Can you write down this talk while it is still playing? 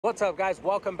What's up, guys?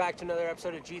 Welcome back to another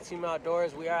episode of G Team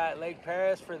Outdoors. We are at Lake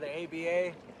Perris for the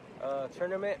ABA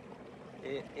tournament.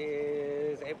 It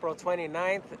is April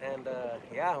 29th, and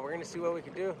yeah, we're gonna see what we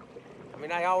can do. I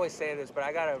mean, I always say this, but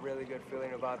I got a really good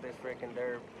feeling about this freaking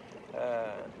derb.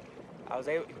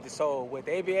 So with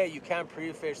ABA, you can't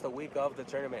pre-fish the week of the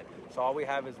tournament. So all we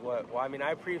have is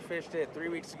I pre-fished it 3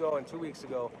 weeks ago and 2 weeks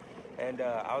ago, and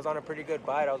I was on a pretty good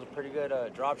bite. I was a pretty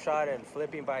good drop shot and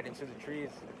flipping bite into the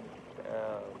trees.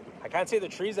 I can't see the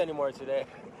trees anymore today.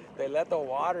 They let the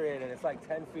water in and it's like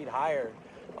 10 feet higher.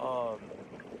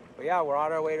 But yeah, we're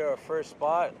on our way to our first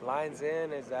spot. Lines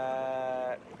in is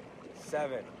at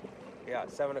 7. Yeah,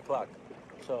 7 o'clock.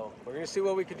 So we're gonna see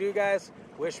what we can do, guys.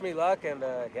 Wish me luck, and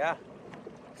yeah.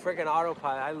 Freaking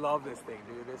autopilot. I love this thing,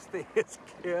 dude. This thing is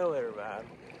killer, man.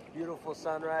 Beautiful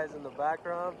sunrise in the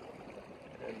background.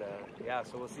 And yeah,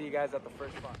 so we'll see you guys at the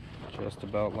first spot. Just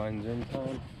about lines in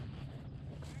time.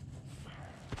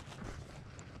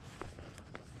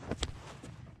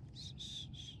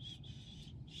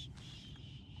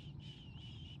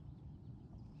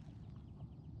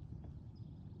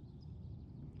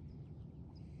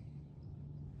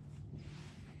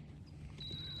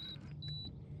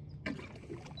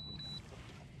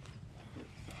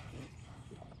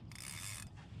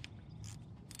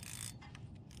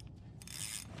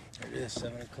 It is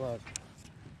 7 o'clock.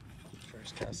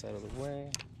 First cast out of the way.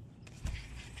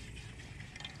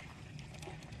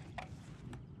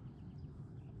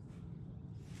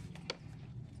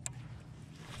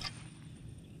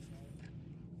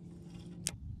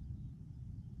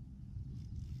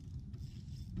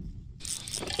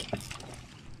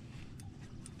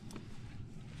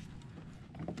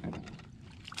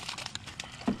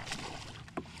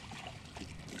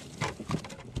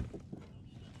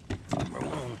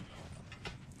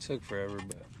 Took forever,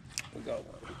 but we got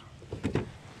one.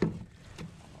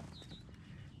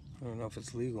 I don't know if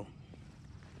it's legal.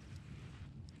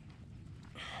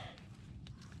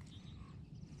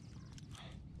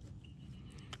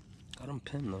 Got him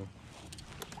pinned though.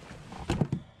 Yeah,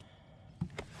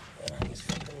 he's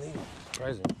fucking legal.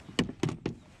 Surprising.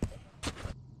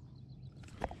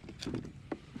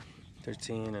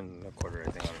 13 and a quarter,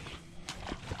 I think.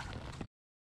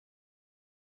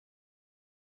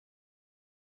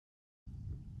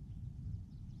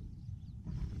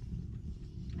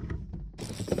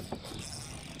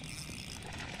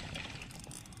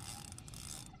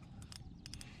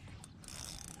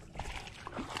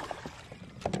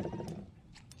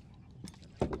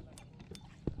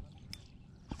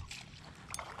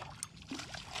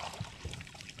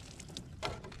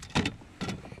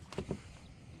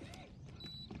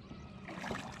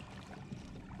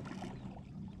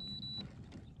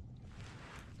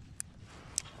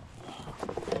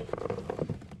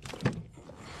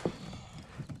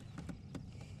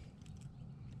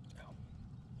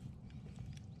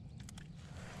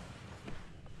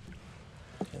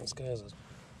 This guy has a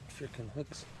freaking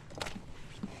hooks.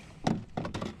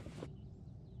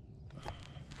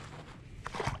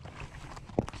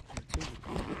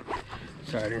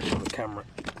 Sorry, I didn't show the camera.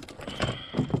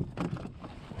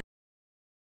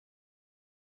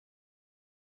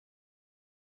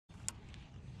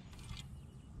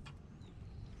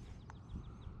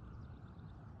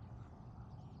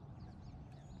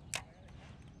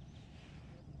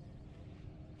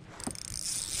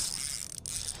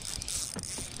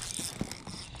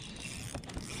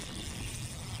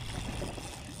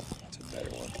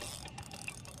 Better one.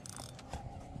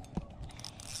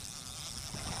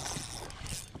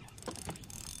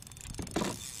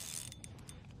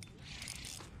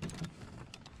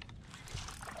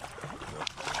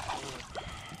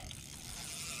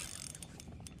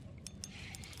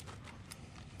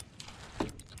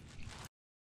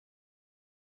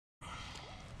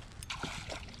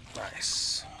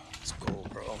 Nice. Let's go,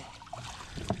 bro.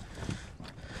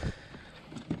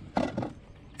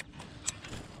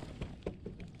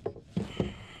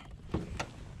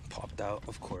 Out,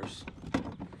 of course.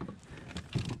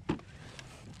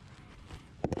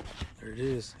 There it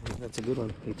is. That's a good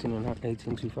one. 18 and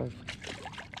 18.25.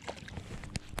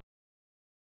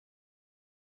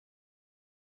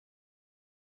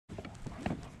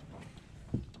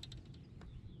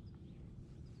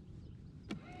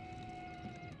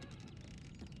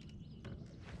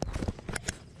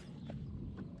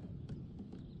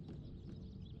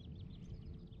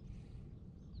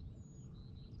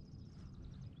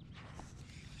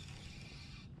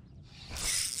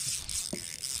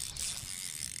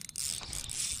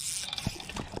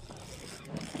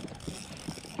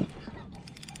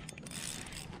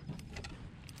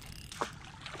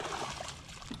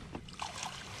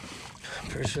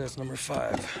 Pretty sure that's number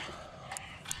 5.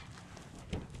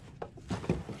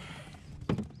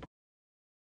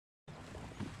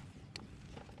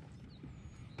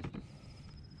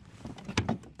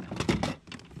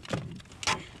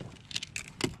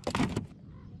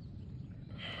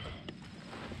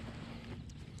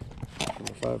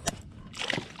 Number 5.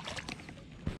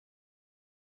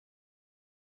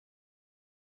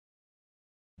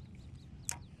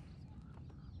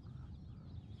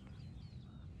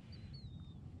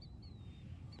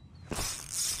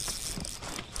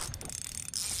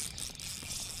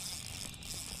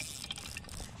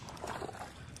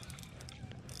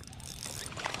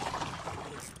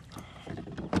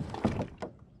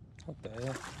 What the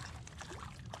hell?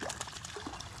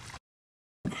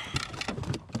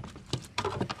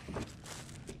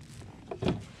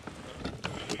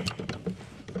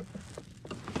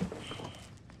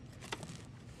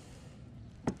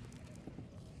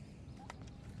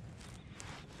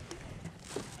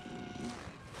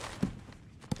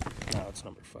 No, it's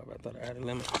number 5. I thought I had a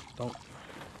limit. Don't.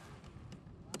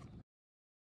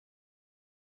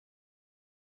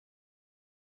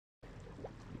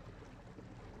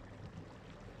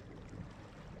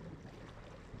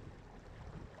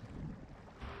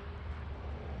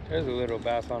 There's a little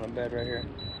bass on a bed right here.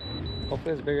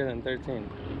 Hopefully it's bigger than 13.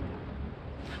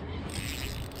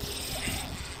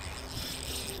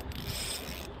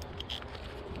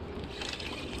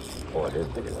 Oh, it is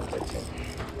bigger than 13.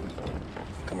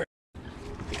 Come here.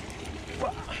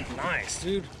 Wow, nice,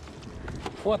 dude.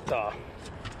 What the?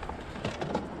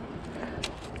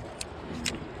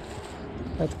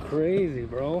 That's crazy,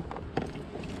 bro.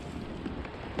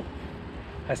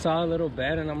 I saw a little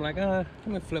bed and I'm like, let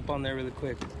me flip on there really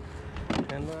quick.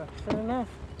 And sure enough,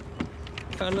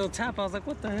 found a little tap. I was like,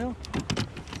 what the hell?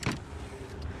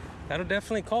 That'll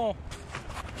definitely call.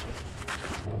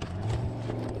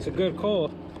 It's a good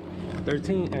call.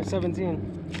 13 or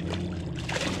 17.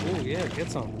 Oh yeah,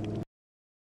 get some.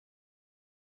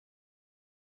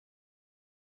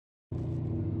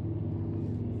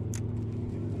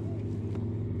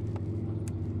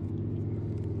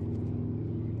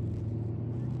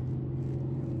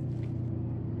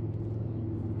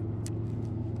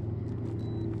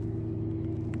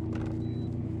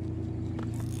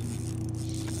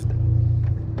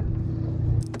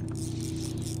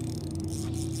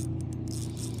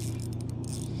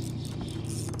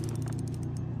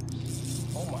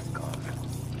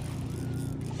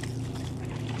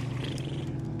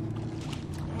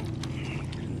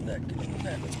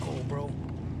 Let's go, bro.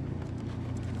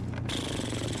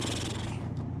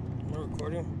 Am I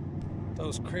recording? That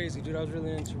was crazy, dude. I was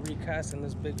really into recasting.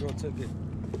 This big girl took it.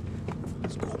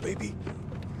 Let's go, baby.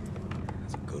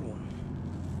 That's a good one.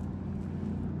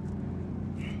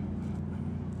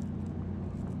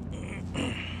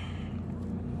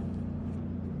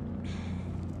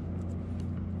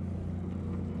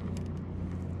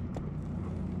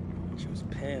 She was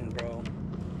pinned, bro.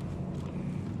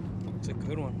 It's a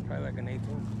good one, probably like an 8th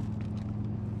one.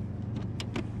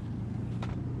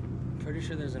 Pretty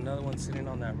sure there's another one sitting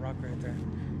on that rock right there.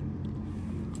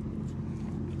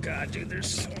 God, dude,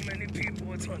 there's so many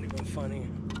people, it's not even funny.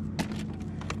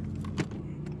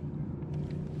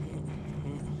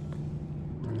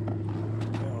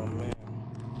 Oh man,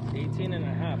 18 and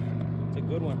a half, it's a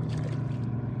good one.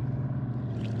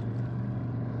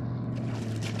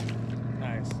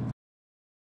 Nice.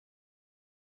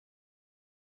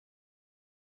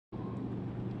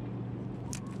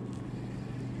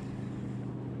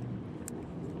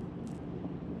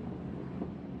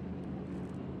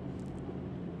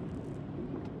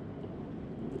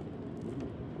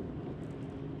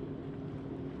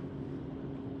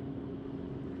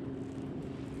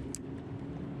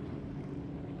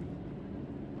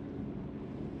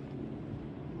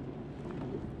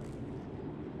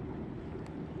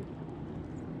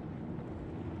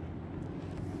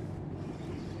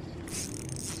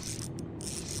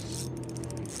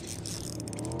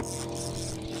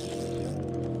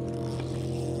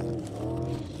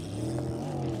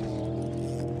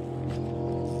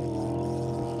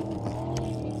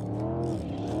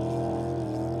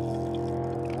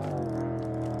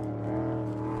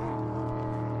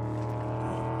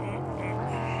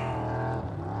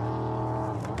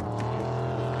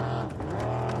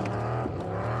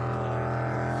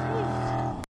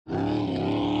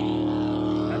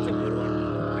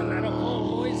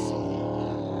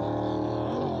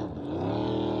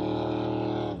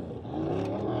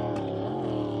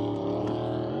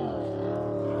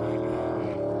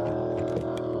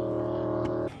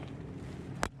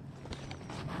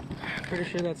 Pretty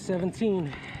sure that's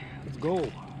 17. Let's go. All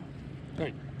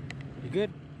right, you good?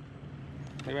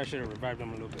 Maybe I should have revived him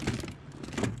a little bit.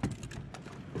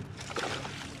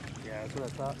 Yeah, that's what I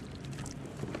thought.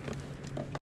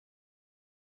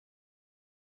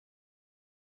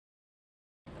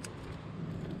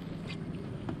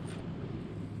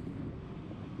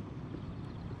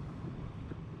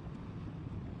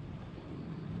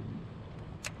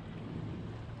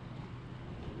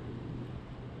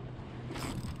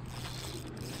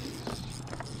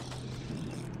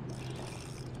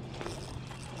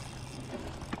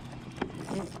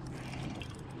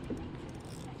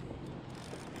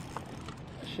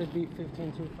 Should be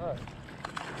 15.25,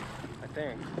 I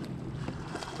think.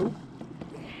 Oop.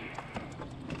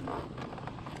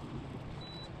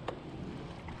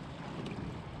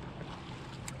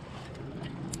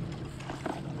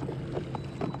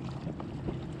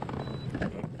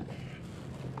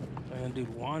 Man,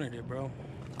 dude wanted it, bro.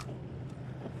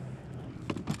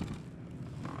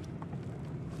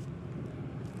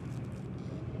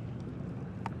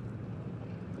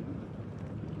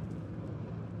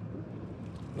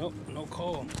 Nope, no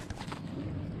call.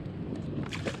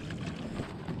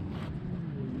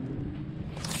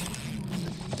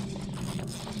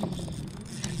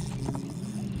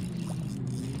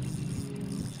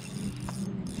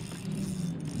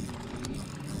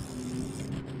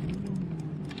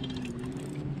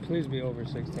 Please be over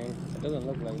 16. It doesn't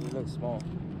look like it. He looks small.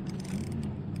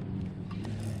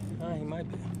 Ah, he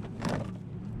might be.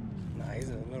 Nah, he's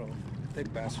a little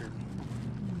thick bastard.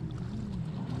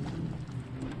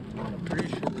 I'm pretty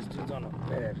sure this dude's on a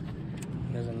bed.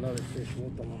 There's another fish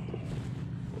with him.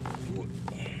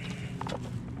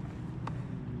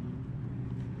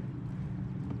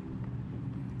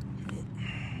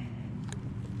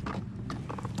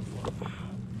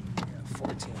 Yeah,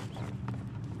 14.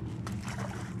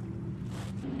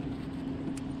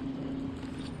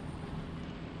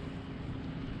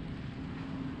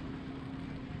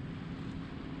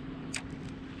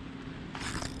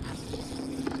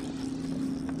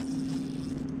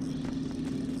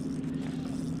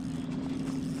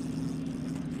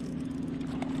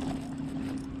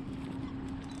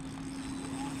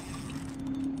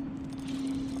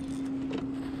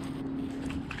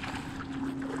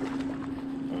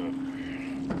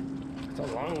 It's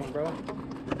a long one, bro.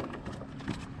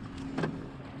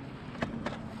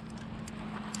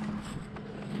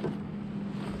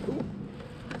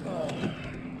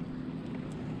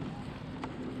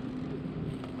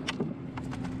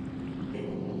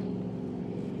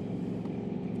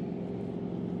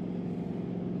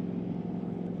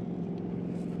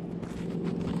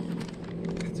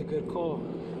 It's a good call.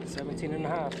 17 and a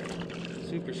half.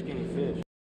 Super skinny fish.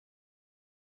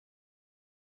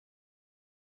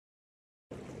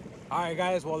 All right,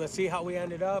 guys. Well, let's see how we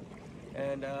ended up.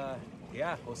 And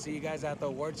yeah, we'll see you guys at the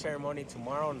award ceremony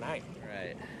tomorrow night.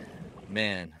 Right.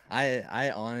 Man,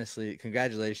 I honestly,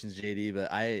 congratulations, JD,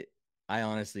 but I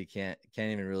honestly can't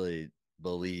even really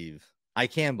believe. I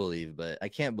can believe, but I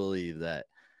can't believe that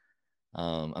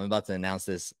I'm about to announce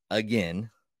this again.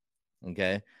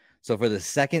 Okay. So for the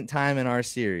second time in our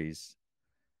series,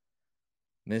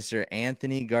 Mr.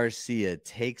 Anthony Garcia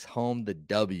takes home the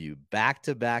W,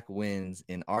 back-to-back wins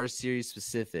in our series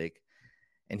specific.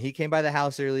 And he came by the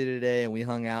house earlier today and we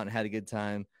hung out and had a good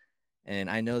time. And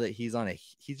I know that he's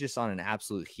just on an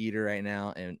absolute heater right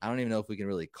now. And I don't even know if we can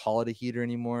really call it a heater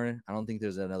anymore. I don't think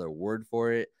there's another word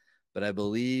for it, but I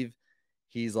believe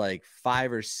he's like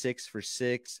 5 or 6 for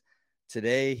 6.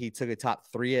 Today, he took a top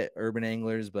 3 at Urban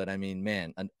Anglers, but I mean,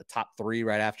 man, a top 3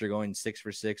 right after going 6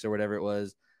 for 6 or whatever it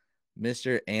was.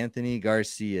 Mr. Anthony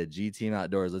Garcia, G Team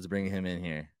Outdoors. Let's bring him in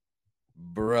here.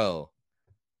 Bro,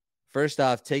 first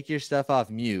off, take your stuff off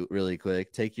mute really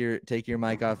quick. Take your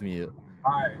mic off mute.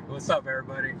 All right, what's up,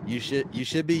 everybody? You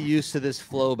should be used to this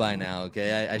flow by now,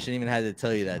 okay? I shouldn't even have to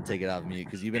tell you that. Take it off mute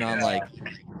because you've been on like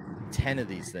 10 of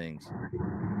these things.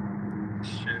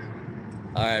 Shit.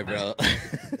 All right, bro.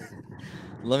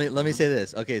 let me say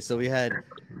this. Okay, so we had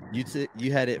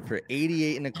you had it for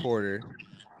 88 and a quarter.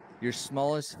 Your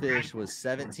smallest fish was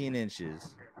 17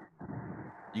 inches.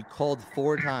 You called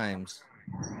 4 times,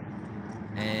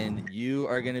 and you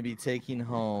are going to be taking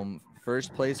home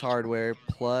first place hardware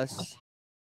plus